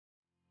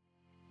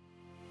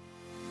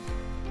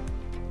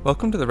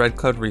Welcome to the Red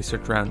Cloud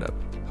Research Roundup,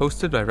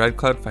 hosted by Red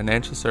Cloud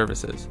Financial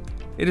Services.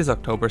 It is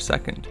October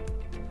 2nd.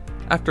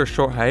 After a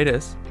short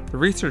hiatus, the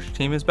research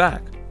team is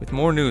back with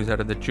more news out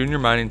of the junior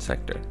mining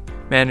sector.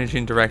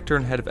 Managing Director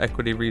and Head of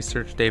Equity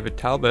Research David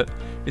Talbot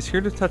is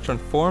here to touch on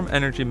Forum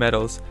Energy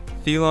Metals'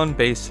 Thelon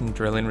Basin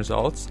drilling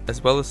results,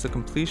 as well as the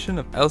completion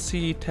of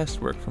LCE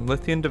test work from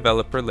lithium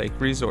developer Lake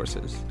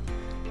Resources.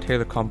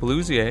 Taylor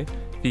Combaluzier,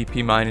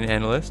 VP Mining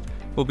Analyst,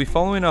 will be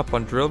following up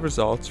on drill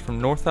results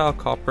from North Isle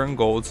Copper and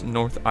Gold's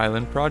North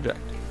Island project.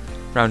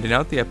 Rounding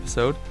out the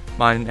episode,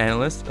 mining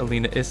analyst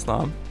Alina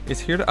Islam is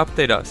here to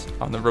update us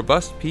on the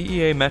robust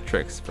PEA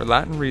metrics for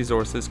Latin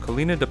Resources'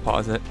 Colina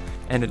deposit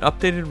and an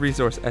updated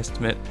resource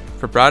estimate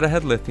for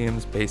Braddahead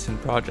Lithium's Basin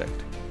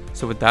project.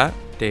 So with that,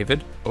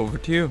 David, over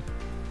to you.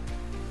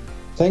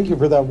 Thank you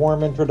for that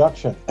warm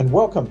introduction, and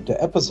welcome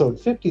to episode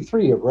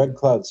 53 of Red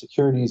Cloud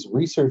Securities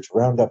Research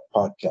Roundup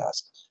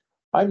podcast.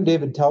 I'm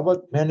David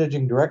Talbot,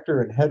 Managing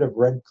Director and Head of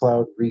Red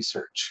Cloud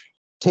Research.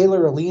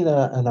 Taylor,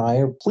 Alina, and I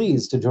are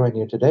pleased to join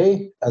you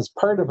today as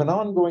part of an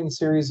ongoing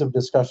series of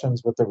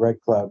discussions with the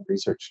Red Cloud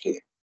Research team.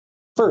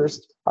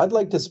 First, I'd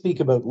like to speak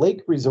about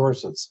Lake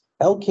Resources,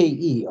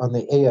 LKE, on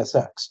the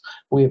ASX.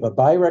 We have a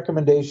buy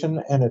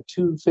recommendation and a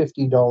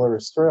 $250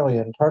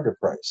 Australian target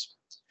price.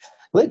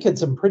 Lake had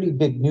some pretty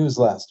big news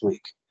last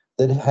week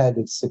that it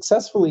had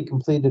successfully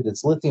completed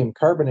its lithium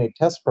carbonate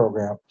test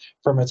program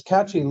from its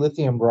Cachi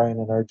lithium brine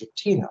in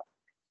Argentina.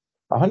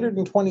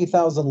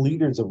 120,000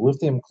 liters of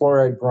lithium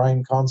chloride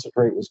brine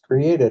concentrate was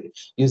created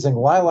using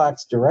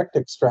Lilac's direct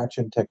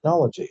extraction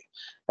technology,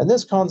 and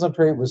this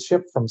concentrate was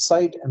shipped from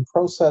site and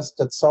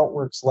processed at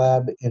Saltworks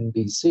Lab in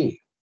BC.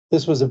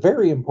 This was a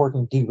very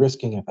important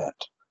de-risking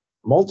event.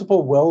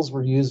 Multiple wells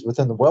were used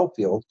within the well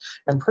field,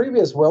 and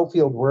previous well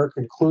field work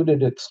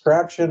included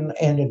extraction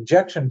and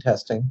injection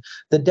testing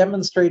that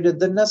demonstrated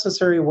the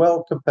necessary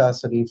well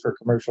capacity for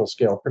commercial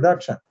scale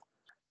production.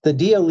 The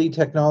DLE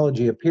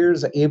technology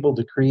appears able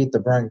to create the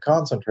brine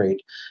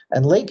concentrate,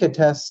 and Lake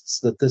attests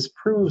that this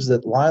proves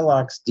that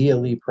Lilac's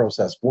DLE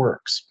process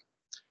works.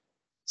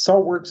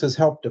 Saltworks has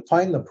helped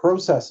define the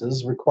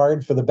processes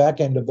required for the back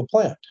end of the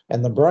plant,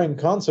 and the brine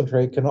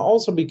concentrate can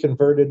also be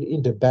converted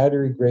into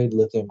battery-grade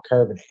lithium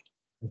carbonate.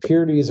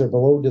 Impurities are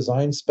below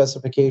design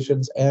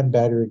specifications and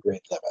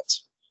battery-grade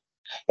limits.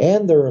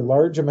 And there are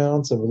large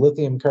amounts of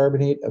lithium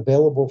carbonate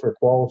available for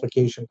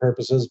qualification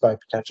purposes by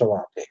potential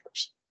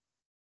offtakers.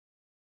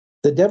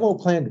 The demo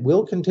plant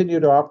will continue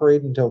to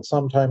operate until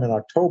sometime in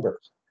October.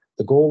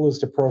 The goal is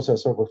to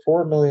process over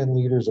 4 million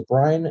liters of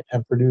brine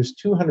and produce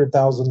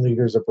 200,000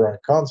 liters of brine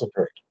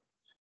concentrate.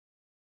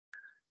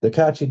 The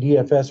Cachi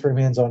DFS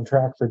remains on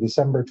track for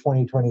December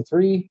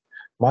 2023.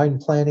 Mine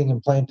planning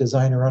and plant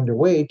design are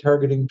underway,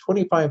 targeting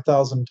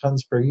 25,000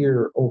 tons per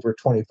year over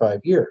 25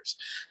 years.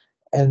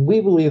 And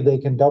we believe they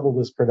can double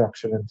this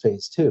production in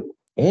phase 2.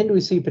 And we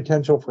see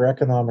potential for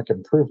economic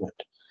improvement.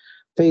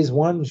 Phase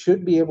 1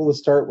 should be able to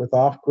start with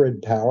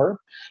off-grid power,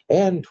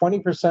 and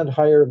 20%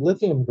 higher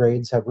lithium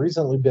grades have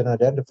recently been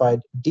identified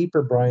in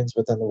deeper brines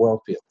within the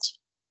well fields.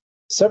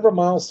 Several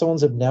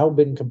milestones have now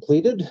been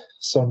completed,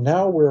 so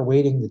now we're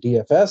awaiting the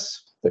DFS,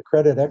 the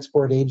Credit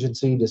Export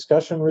Agency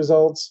discussion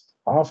results,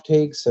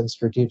 offtakes and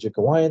strategic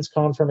alliance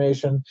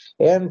confirmation,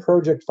 and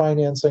project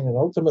financing, and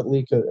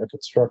ultimately a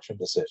construction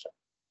decision.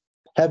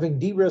 Having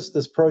de-risked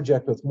this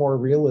project with more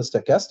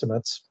realistic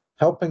estimates,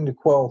 helping to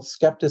quell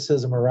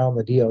skepticism around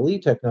the DLE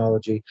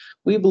technology,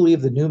 we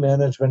believe the new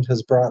management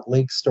has brought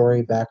Lake's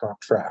story back on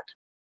track.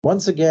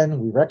 Once again,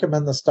 we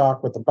recommend the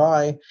stock with a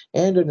buy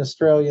and an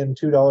Australian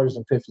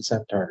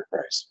 $2.50 target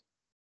price.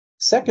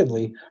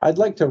 Secondly, I'd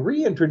like to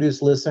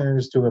reintroduce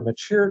listeners to a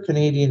mature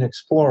Canadian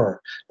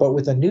explorer, but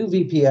with a new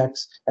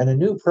VPX and a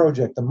new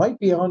project that might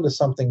be onto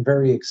something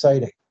very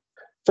exciting.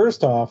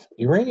 First off,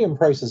 uranium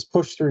prices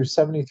pushed through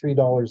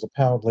 $73 a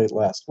pound late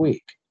last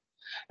week.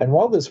 And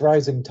while this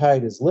rising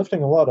tide is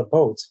lifting a lot of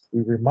boats,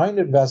 we remind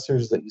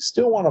investors that you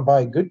still want to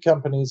buy good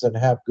companies and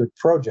have good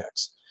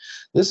projects.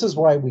 This is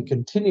why we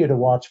continue to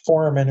watch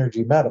Forum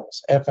Energy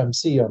Metals,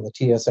 FMC, on the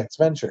TSX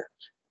Venture.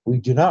 We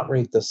do not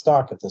rate the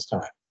stock at this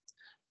time.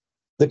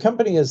 The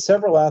company has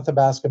several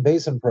Athabasca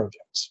Basin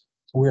projects.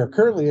 We are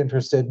currently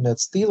interested in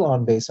its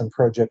Thelon Basin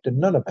project in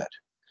Nunavut.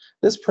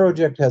 This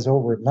project has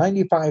over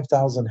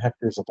 95,000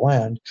 hectares of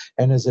land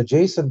and is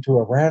adjacent to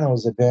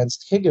Orano's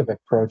advanced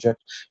Higavik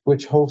project,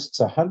 which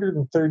hosts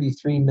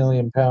 133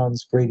 million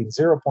pounds, grading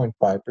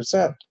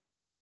 0.5%.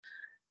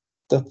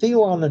 The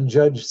Thelon and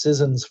Judge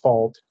Sissons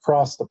Fault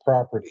cross the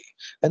property,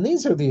 and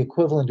these are the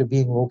equivalent of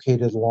being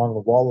located along the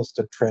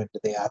Wollaston Trend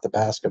in the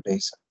Athabasca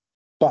Basin.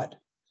 But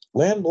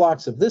land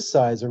blocks of this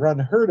size are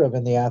unheard of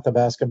in the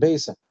Athabasca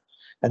Basin,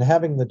 and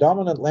having the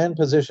dominant land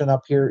position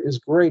up here is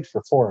great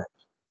for Forum.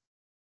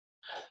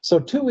 So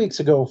 2 weeks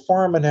ago,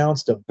 Forum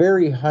announced a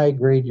very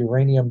high-grade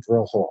uranium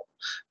drill hole.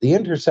 The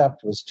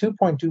intercept was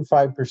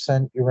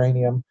 2.25%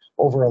 uranium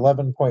over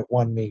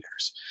 11.1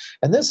 meters.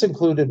 And this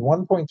included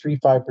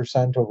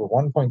 1.35% over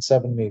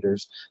 1.7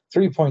 meters,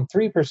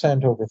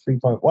 3.3% over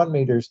 3.1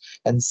 meters,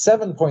 and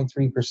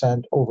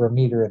 7.3% over a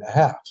meter and a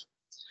half.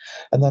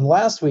 And then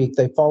last week,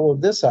 they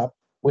followed this up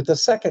with a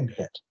second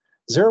hit,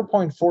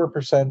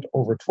 0.4%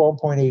 over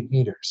 12.8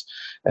 meters.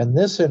 And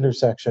this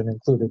intersection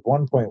included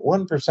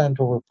 1.1%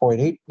 over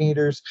 0.8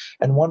 meters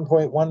and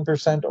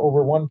 1.1%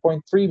 over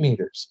 1.3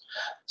 meters.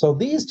 So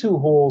these two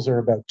holes are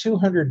about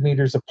 200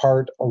 meters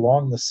apart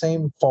along the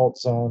same fault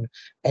zone,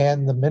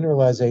 and the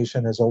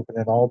mineralization is open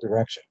in all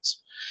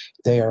directions.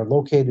 They are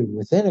located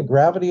within a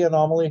gravity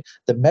anomaly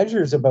that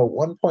measures about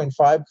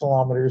 1.5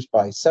 kilometers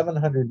by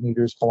 700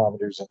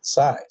 kilometers in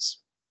size.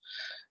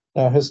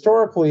 Now,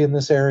 historically in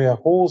this area,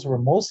 holes were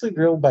mostly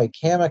drilled by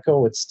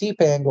Cameco at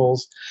steep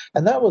angles,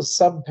 and that was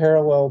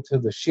sub-parallel to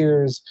the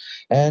shears,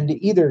 and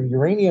either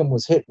uranium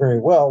was hit very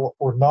well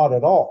or not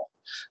at all.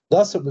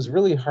 Thus, it was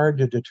really hard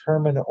to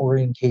determine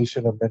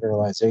orientation of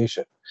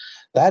mineralization.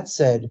 That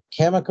said,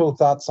 Cameco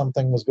thought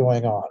something was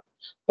going on,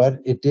 but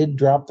it did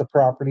drop the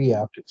property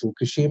after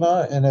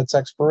Fukushima and its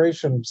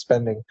exploration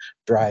spending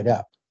dried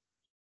up.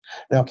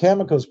 Now,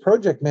 Cameco's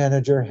project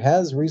manager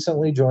has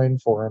recently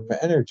joined Forum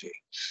Energy,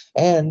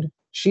 and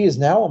she is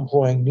now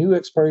employing new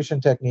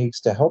exploration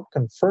techniques to help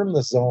confirm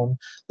the zone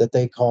that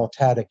they call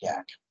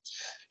Tadagak.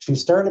 She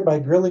started by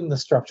drilling the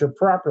structure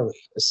properly,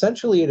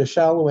 essentially at a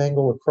shallow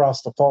angle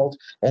across the fault,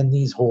 and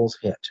these holes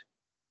hit.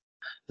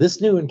 This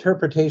new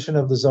interpretation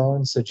of the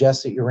zone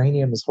suggests that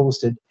uranium is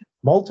hosted in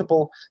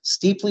multiple,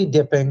 steeply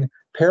dipping,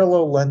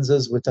 parallel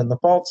lenses within the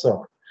fault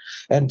zone.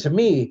 And to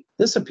me,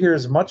 this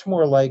appears much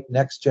more like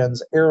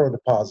NextGen's Arrow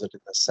deposit in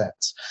this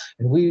sense.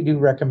 And we do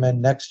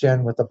recommend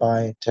NextGen with a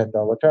buy at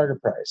 $10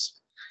 target price.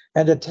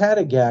 And at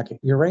Tadagak,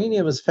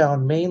 uranium is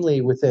found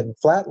mainly within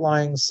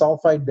flat-lying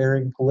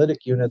sulfide-bearing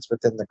politic units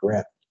within the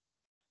granite.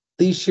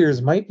 These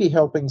shears might be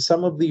helping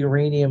some of the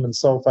uranium and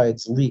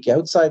sulfides leak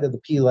outside of the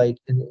peelite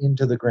and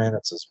into the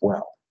granites as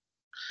well.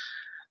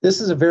 This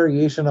is a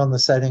variation on the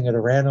setting at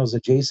Orano's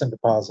adjacent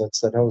deposits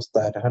that host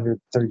that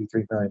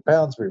 133 million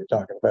pounds we were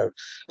talking about,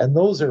 and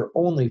those are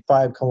only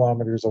 5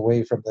 kilometers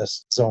away from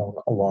this zone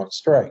along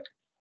strike.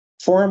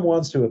 Forum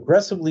wants to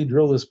aggressively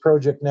drill this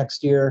project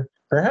next year,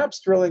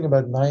 perhaps drilling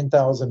about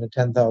 9,000 to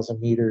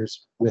 10,000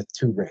 meters with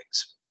 2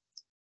 rigs.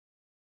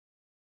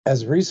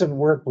 As recent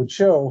work would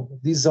show,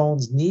 these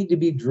zones need to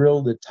be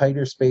drilled at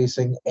tighter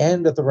spacing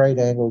and at the right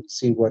angle to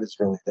see what is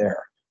really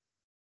there.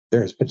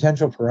 There is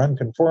potential for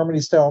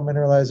unconformity-style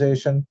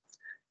mineralization,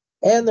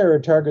 and there are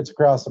targets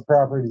across the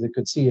property that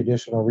could see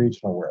additional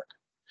regional work.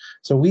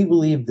 So we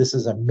believe this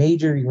is a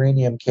major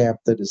uranium camp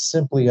that is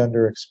simply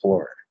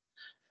underexplored.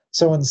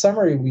 So in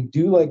summary, we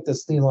do like the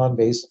Thelon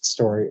Basin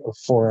story of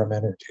Forum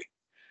Energy.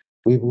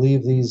 We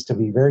believe these to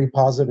be very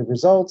positive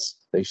results.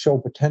 They show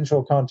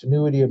potential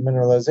continuity of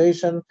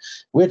mineralization,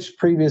 which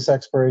previous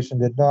exploration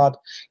did not,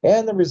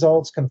 and the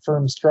results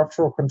confirm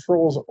structural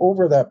controls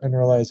over that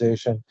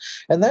mineralization,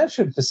 and that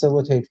should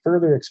facilitate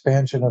further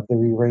expansion of the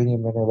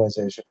uranium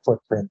mineralization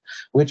footprint,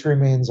 which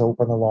remains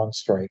open along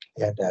strike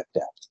and at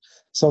depth.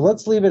 So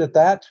let's leave it at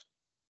that.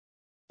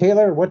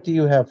 Taylor, what do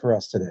you have for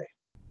us today?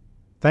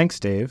 Thanks,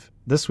 Dave.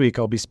 This week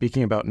I'll be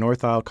speaking about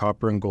North Isle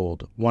Copper and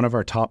Gold, one of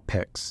our top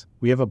picks.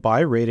 We have a buy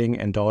rating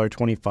and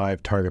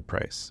 $1.25 target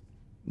price.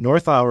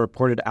 North Isle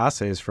reported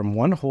assays from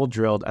one hole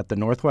drilled at the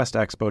Northwest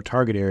Expo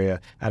target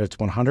area at its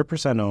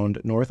 100% owned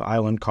North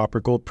Island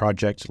Copper-Gold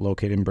project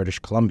located in British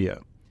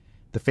Columbia.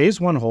 The Phase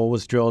 1 hole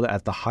was drilled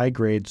at the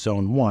high-grade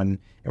Zone 1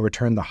 and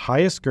returned the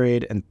highest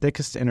grade and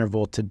thickest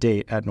interval to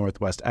date at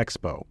Northwest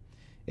Expo.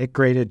 It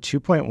graded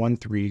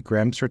 2.13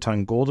 grams per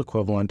ton gold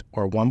equivalent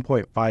or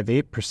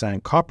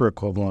 1.58% copper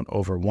equivalent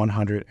over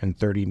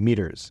 130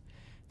 meters.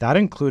 That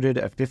included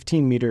a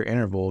 15-meter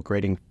interval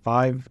grading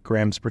 5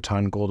 grams per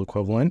ton gold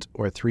equivalent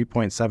or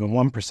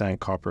 3.71%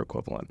 copper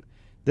equivalent.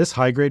 This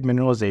high-grade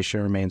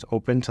mineralization remains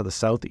open to the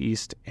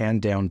southeast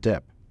and down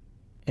dip.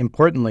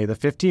 Importantly, the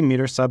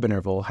 15-meter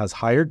subinterval has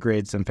higher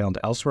grades than found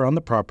elsewhere on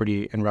the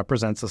property and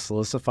represents a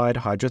silicified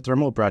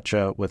hydrothermal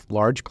breccia with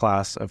large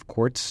class of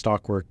quartz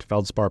stockworked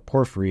feldspar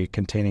porphyry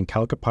containing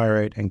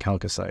chalcopyrite and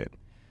chalcocite.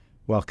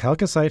 While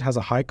chalcocite has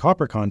a high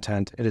copper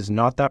content, it is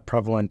not that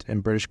prevalent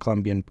in British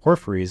Columbian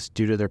porphyries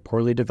due to their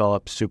poorly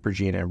developed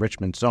supergene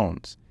enrichment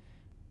zones.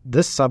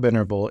 This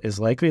subinterval is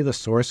likely the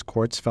source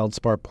quartz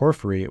feldspar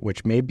porphyry,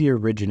 which may be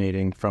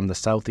originating from the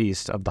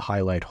southeast of the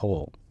highlight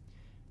hole.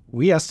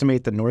 We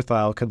estimate that North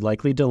Isle could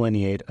likely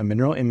delineate a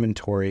mineral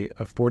inventory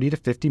of 40 to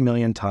 50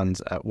 million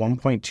tons at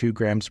 1.2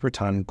 grams per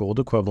ton gold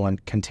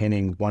equivalent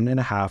containing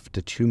 1.5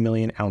 to 2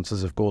 million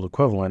ounces of gold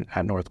equivalent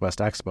at Northwest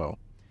Expo.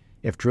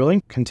 If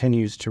drilling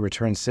continues to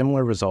return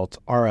similar results,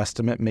 our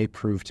estimate may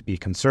prove to be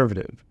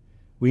conservative.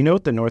 We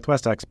note that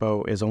Northwest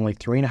Expo is only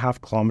 3.5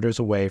 kilometers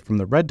away from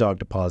the Red Dog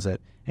deposit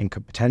and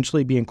could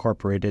potentially be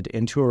incorporated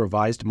into a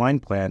revised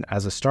mine plan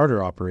as a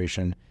starter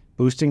operation,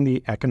 boosting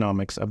the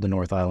economics of the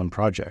North Island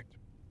project.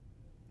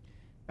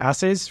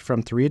 Assays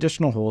from 3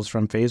 additional holes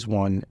from Phase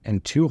 1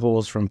 and 2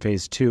 holes from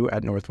Phase 2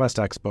 at Northwest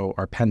Expo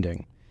are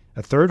pending.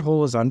 A 3rd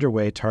hole is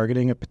underway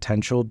targeting a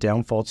potential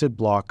downfaulted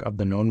block of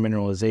the known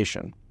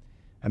mineralization.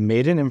 A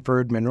maiden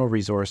inferred mineral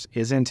resource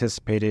is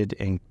anticipated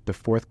in the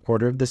 4th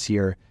quarter of this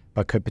year,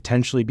 but could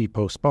potentially be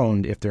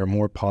postponed if there are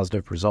more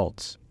positive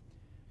results.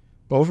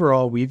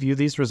 Overall, we view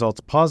these results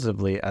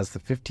positively as the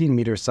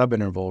 15-meter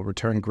subinterval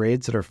returned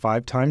grades that are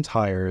 5 times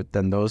higher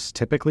than those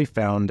typically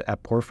found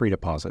at porphyry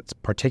deposits,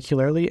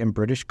 particularly in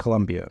British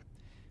Columbia.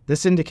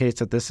 This indicates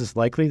that this is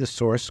likely the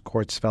source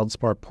quartz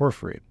feldspar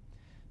porphyry.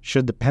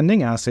 Should the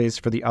pending assays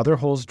for the other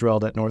holes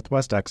drilled at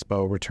Northwest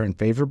Expo return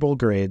favorable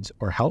grades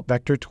or help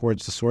vector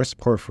towards the source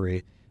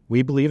porphyry,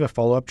 we believe a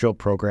follow-up drill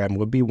program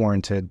would be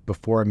warranted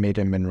before a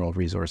maiden mineral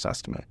resource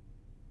estimate.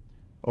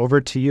 Over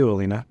to you,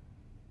 Alina.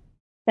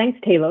 Thanks,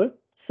 Taylor.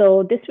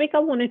 So this week I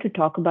wanted to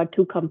talk about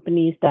 2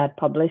 companies that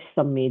published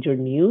some major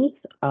news.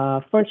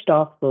 First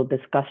off, we'll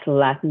discuss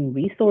Latin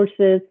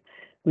Resources.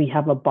 We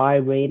have a buy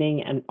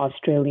rating and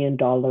Australian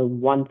dollar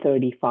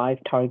 135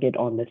 target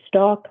on the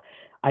stock.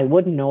 I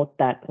would note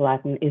that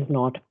Latin is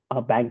not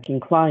a banking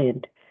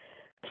client.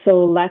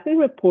 So Latin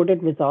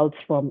reported results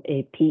from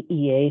a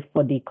PEA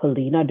for the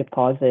Colina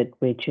deposit,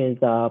 which is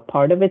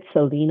part of its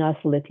Salinas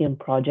lithium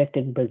project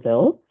in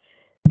Brazil.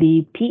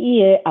 The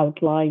PEA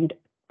outlined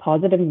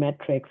positive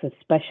metrics,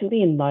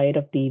 especially in light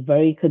of the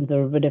very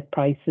conservative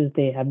prices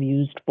they have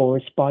used for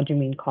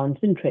spodumene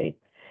concentrate.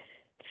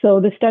 So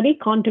the study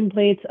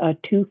contemplates a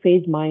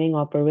 2-phase mining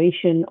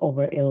operation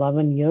over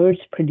 11 years,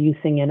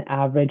 producing an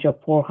average of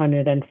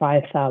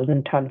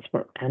 405,000 tons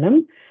per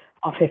annum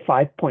of a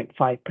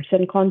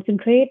 5.5%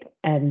 concentrate,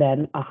 and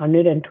then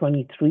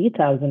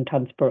 123,000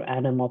 tons per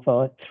annum of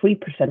a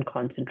 3%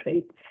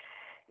 concentrate.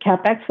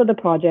 CapEx for the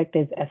project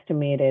is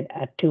estimated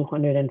at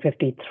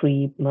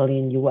 $253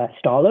 million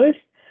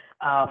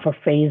for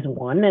phase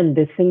 1, and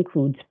this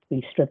includes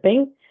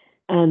pre-stripping,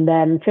 and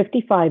then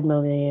 $55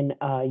 million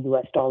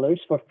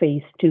for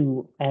phase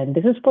 2. And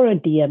this is for a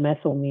DMS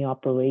only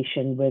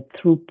operation with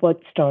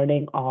throughput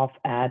starting off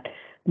at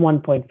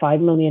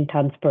 1.5 million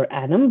tons per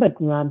annum, but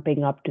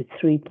ramping up to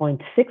 3.6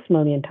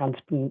 million tons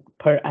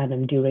per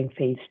annum during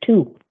phase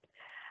 2.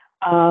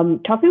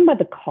 Talking about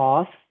the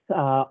costs,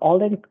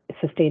 all-in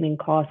sustaining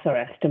costs are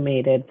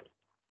estimated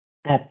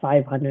at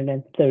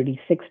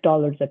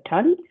 $536 a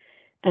ton.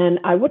 And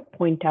I would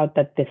point out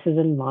that this is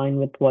in line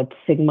with what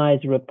Sigma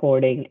is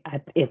reporting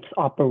at its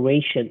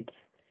operations.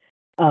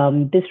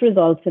 This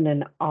results in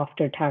an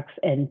after-tax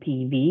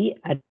NPV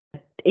at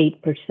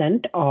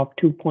 8% of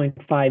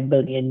 $2.5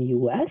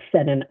 billion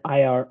and an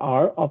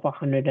IRR of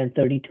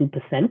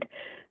 132%,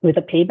 with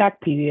a payback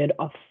period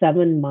of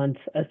 7 months,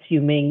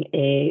 assuming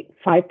a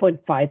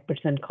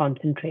 5.5%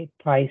 concentrate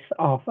price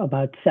of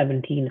about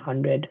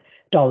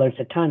 $1,700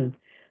 a ton.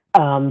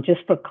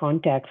 Just for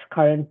context,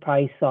 current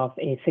price of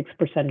a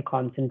 6%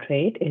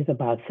 concentrate is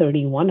about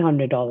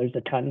 $3,100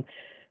 a ton.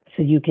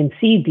 So you can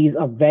see these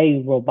are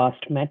very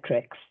robust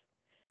metrics.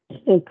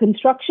 So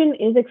construction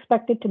is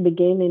expected to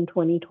begin in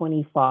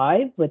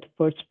 2025 with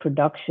first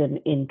production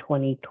in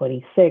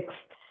 2026.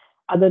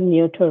 Other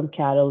near-term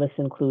catalysts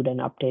include an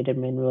updated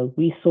mineral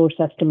resource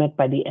estimate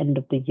by the end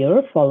of the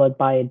year, followed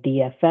by a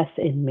DFS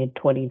in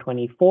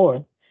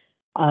mid-2024.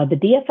 The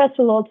DFS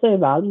will also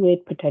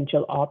evaluate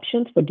potential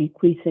options for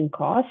decreasing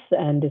costs,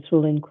 and this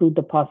will include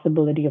the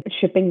possibility of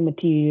shipping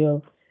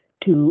material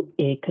to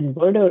a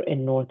converter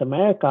in North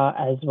America,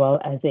 as well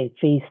as a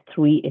phase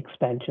 3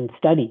 expansion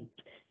study.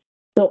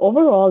 So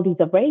overall, these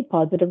are very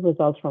positive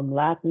results from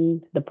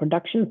Latin. The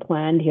production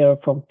planned here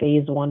from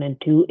phase 1 and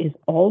 2 is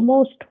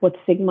almost what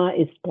Sigma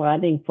is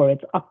planning for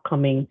its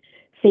upcoming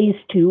phase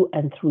 2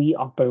 and 3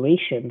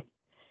 operations.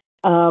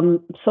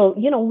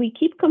 We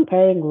keep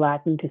comparing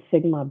Latin to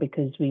Sigma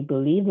because we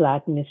believe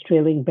Latin is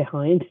trailing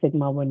behind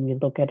Sigma when we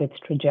look at its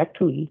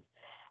trajectory.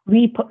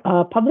 We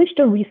published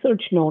a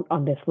research note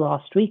on this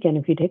last week, and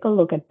if you take a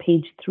look at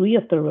page 3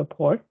 of the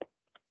report,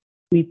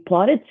 we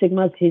plotted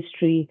Sigma's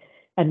history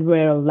and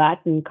where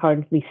Latin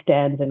currently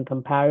stands in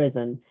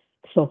comparison.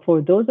 So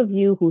for those of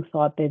you who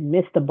thought they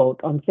missed the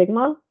boat on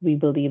Sigma, we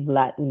believe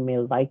Latin may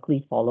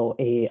likely follow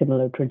a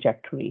similar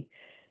trajectory.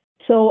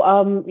 So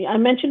I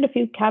mentioned a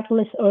few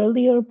catalysts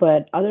earlier,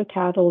 but other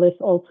catalysts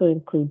also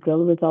include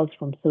drill results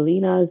from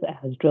Salinas,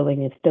 as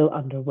drilling is still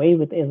underway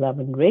with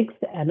 11 rigs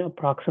and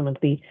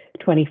approximately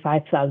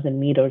 25,000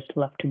 meters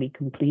left to be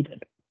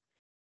completed.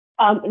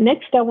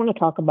 Next, I want to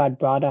talk about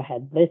Brada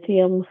Head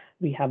Lithium.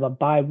 We have a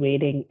buy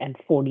rating and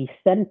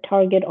 40-cent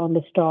target on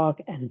the stock,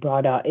 and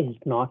Brada is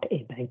not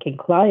a banking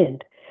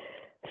client.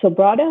 So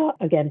Brada,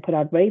 again, put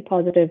out very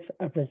positive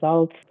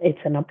results. It's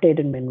an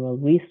updated mineral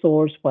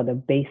resource for the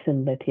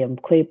Basin Lithium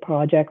Clay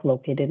project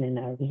located in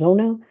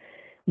Arizona.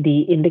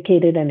 The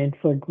indicated and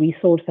inferred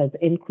resource has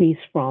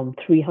increased from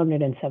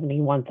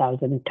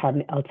 371,000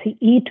 ton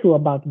LCE to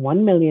about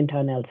 1 million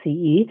ton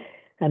LCE,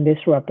 and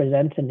this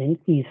represents an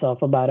increase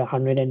of about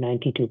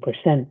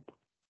 192%.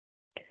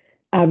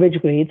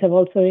 Average grades have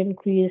also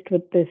increased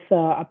with this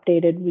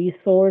updated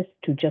resource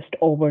to just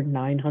over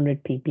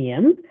 900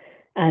 ppm,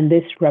 and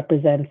this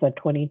represents a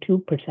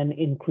 22%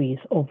 increase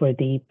over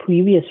the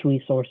previous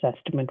resource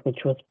estimate,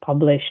 which was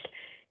published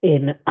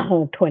in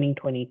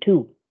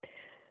 2022.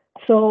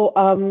 So,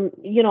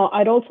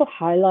 I'd also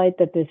highlight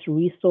that this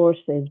resource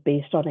is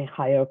based on a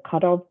higher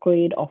cutoff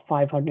grade of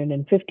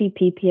 550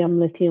 ppm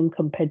lithium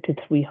compared to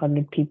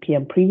 300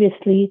 ppm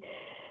previously.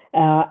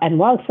 And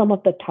while some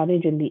of the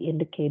tonnage in the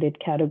indicated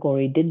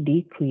category did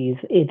decrease,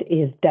 it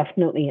is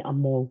definitely a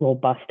more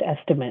robust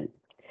estimate.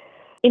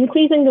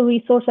 Increasing the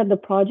resource at the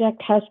project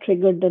has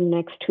triggered the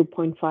next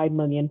 $2.5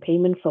 million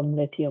payment from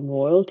Lithium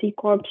Royalty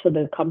Corp. So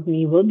the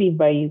company will be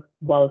very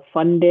well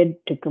funded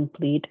to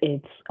complete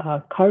its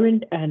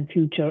current and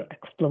future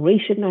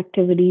exploration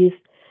activities.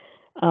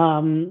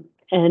 And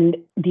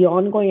the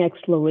ongoing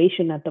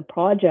exploration at the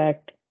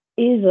project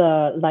is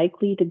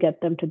likely to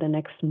get them to the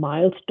next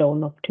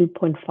milestone of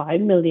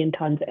 2.5 million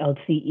tons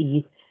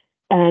LCE.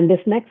 And this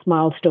next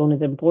milestone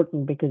is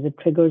important because it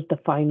triggers the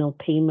final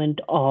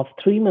payment of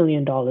 $3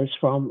 million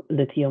from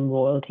Lithium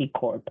Royalty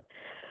Corp.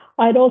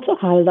 I'd also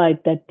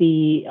highlight that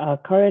the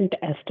current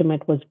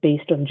estimate was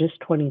based on just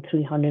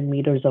 2,300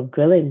 meters of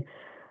drilling.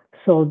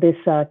 So this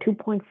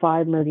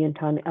 2.5 million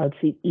ton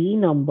LCE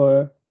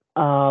number,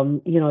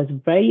 is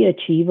very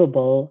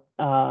achievable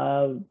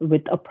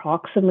with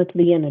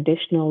approximately an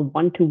additional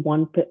 $1 to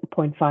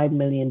 $1.5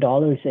 million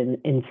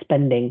in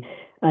spending.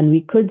 And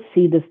we could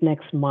see this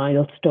next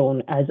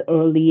milestone as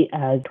early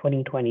as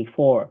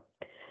 2024.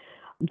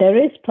 There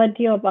is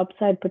plenty of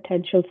upside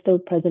potential still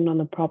present on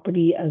the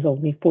property, as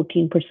only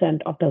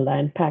 14% of the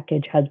land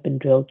package has been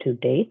drilled to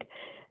date.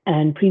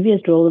 And previous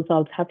drill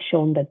results have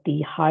shown that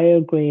the higher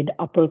grade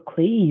upper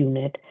clay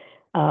unit,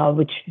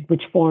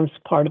 which forms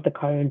part of the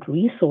current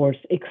resource,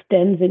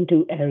 extends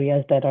into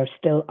areas that are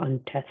still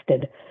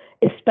untested,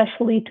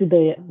 especially to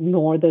the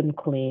northern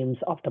claims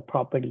of the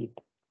property.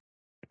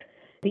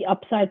 The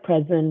upside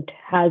present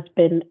has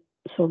been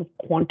sort of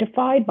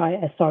quantified by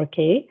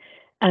SRK,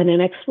 and an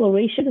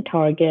exploration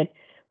target,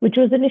 which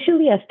was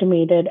initially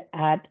estimated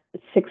at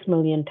 6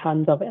 million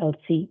tons of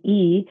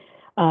LCE,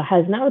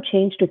 has now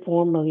changed to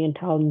 4 million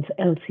tons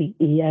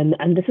LCE.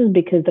 And this is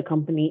because the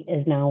company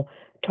is now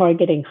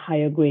targeting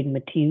higher grade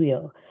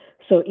material.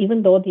 So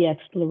even though the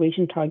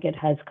exploration target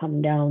has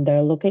come down,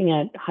 they're looking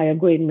at higher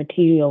grade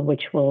material,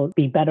 which will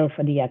be better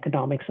for the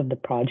economics of the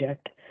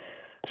project.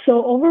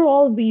 So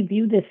overall, we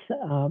view this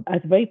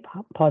as a very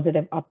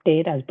positive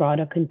update as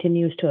Brada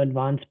continues to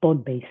advance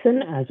both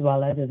basin as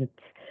well as its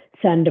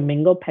San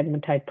Domingo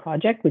pegmatite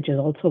project, which is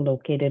also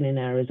located in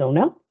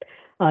Arizona.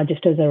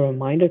 Just as a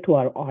reminder to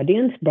our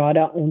audience,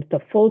 Brada owns the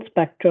full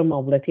spectrum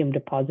of lithium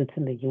deposits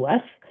in the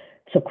U.S.,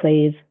 so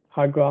clays,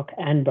 hard rock,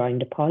 and brine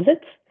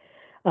deposits.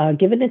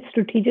 Given its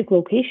strategic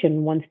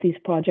location, once these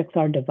projects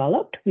are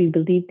developed, we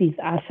believe these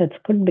assets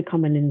could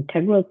become an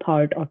integral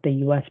part of the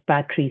U.S.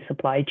 battery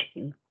supply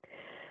chain.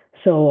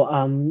 So,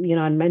 I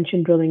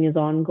mentioned drilling is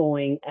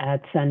ongoing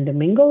at San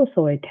Domingo,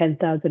 so a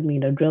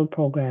 10,000-meter drill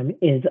program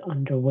is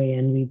underway,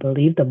 and we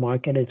believe the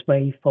market is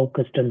very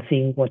focused on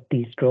seeing what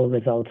these drill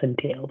results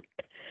entail.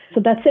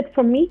 So that's it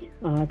from me.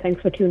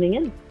 Thanks for tuning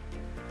in.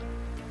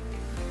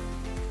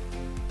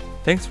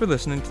 Thanks for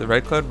listening to the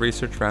Red Cloud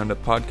Research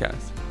Roundup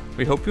podcast.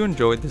 We hope you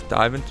enjoyed this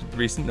dive into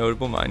recent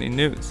notable mining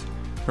news.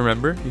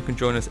 Remember, you can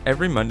join us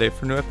every Monday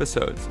for new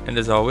episodes, and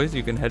as always,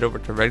 you can head over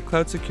to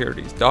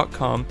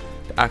redcloudsecurities.com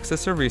to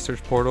access our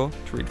research portal,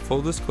 to read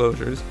full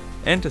disclosures,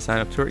 and to sign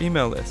up to our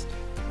email list.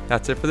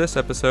 That's it for this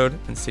episode,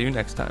 and see you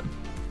next time.